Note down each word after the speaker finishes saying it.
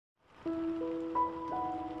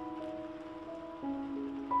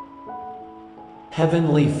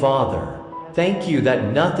Heavenly Father, thank you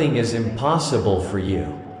that nothing is impossible for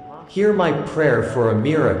you. Hear my prayer for a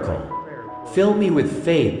miracle. Fill me with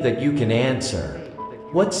faith that you can answer.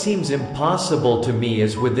 What seems impossible to me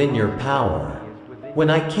is within your power. When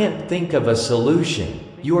I can't think of a solution,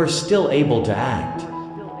 you are still able to act.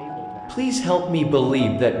 Please help me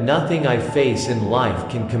believe that nothing I face in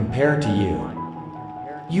life can compare to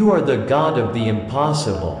you. You are the God of the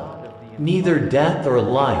impossible. Neither death or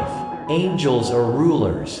life, angels or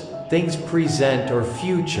rulers, things present or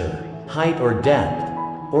future, height or depth,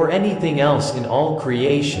 or anything else in all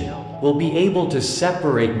creation, will be able to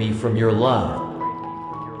separate me from your love.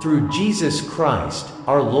 Through Jesus Christ,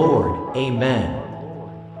 our Lord, Amen.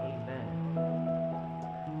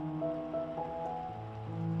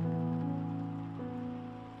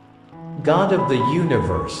 God of the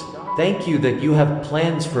universe, thank you that you have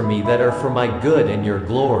plans for me that are for my good and your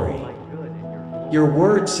glory. Your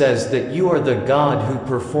word says that you are the God who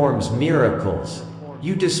performs miracles.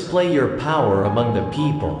 You display your power among the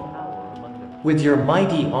people. With your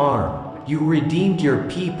mighty arm, you redeemed your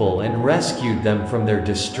people and rescued them from their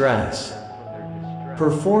distress.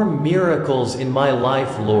 Perform miracles in my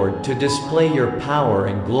life, Lord, to display your power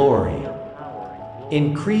and glory.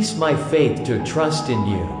 Increase my faith to trust in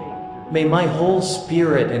you. May my whole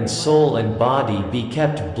spirit and soul and body be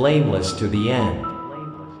kept blameless to the end.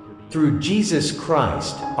 Through Jesus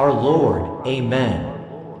Christ, our Lord, Amen.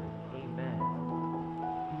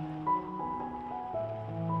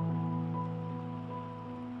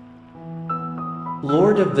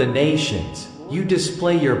 Lord of the nations, you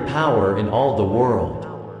display your power in all the world.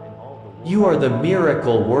 You are the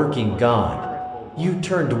miracle-working God. You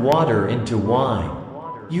turned water into wine.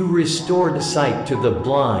 You restored sight to the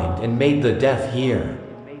blind and made the deaf hear.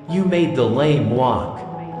 You made the lame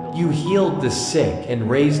walk. You healed the sick and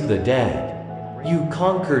raised the dead. You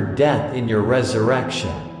conquered death in your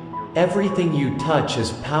resurrection. Everything you touch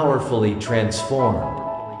is powerfully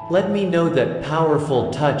transformed. Let me know that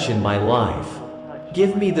powerful touch in my life.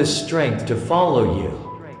 Give me the strength to follow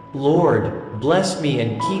you. Lord, bless me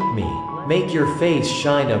and keep me. Make your face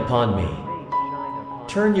shine upon me.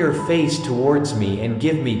 Turn your face towards me and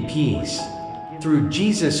give me peace. Through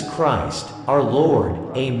Jesus Christ, our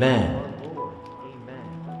Lord, Amen.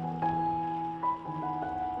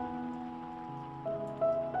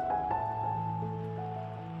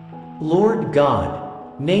 Lord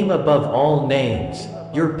God, name above all names,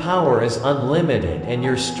 your power is unlimited and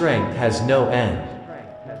your strength has no end.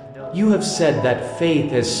 You have said that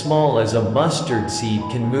faith as small as a mustard seed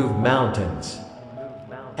can move mountains.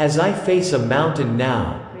 As I face a mountain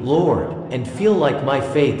now, Lord, and feel like my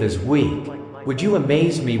faith is weak, would you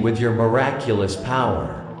amaze me with your miraculous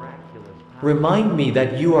power? Remind me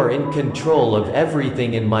that you are in control of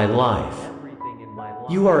everything in my life.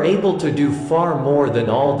 You are able to do far more than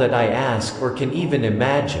all that I ask or can even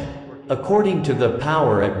imagine, according to the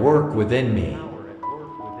power at work within me.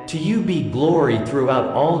 To you be glory throughout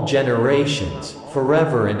all generations,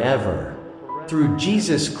 forever and ever. Through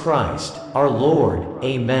Jesus Christ, our Lord,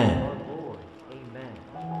 Amen.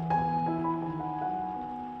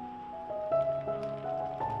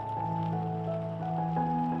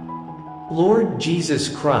 Lord Jesus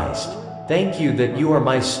Christ, thank you that you are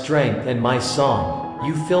my strength and my song.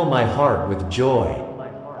 You fill my heart with joy.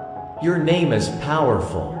 Your name is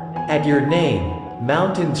powerful. At your name,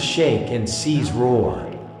 mountains shake and seas roar.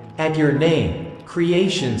 At your name,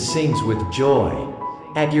 creation sings with joy.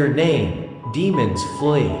 At your name, demons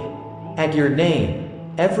flee. At your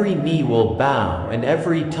name, every knee will bow and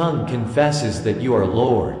every tongue confesses that you are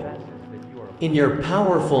Lord. In your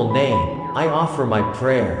powerful name, I offer my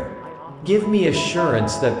prayer. Give me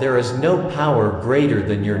assurance that there is no power greater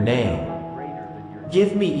than your name.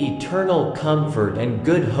 Give me eternal comfort and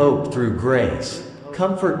good hope through grace.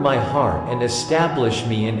 Comfort my heart and establish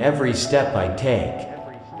me in every step I take.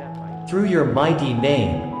 Through your mighty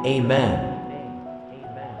name, Amen.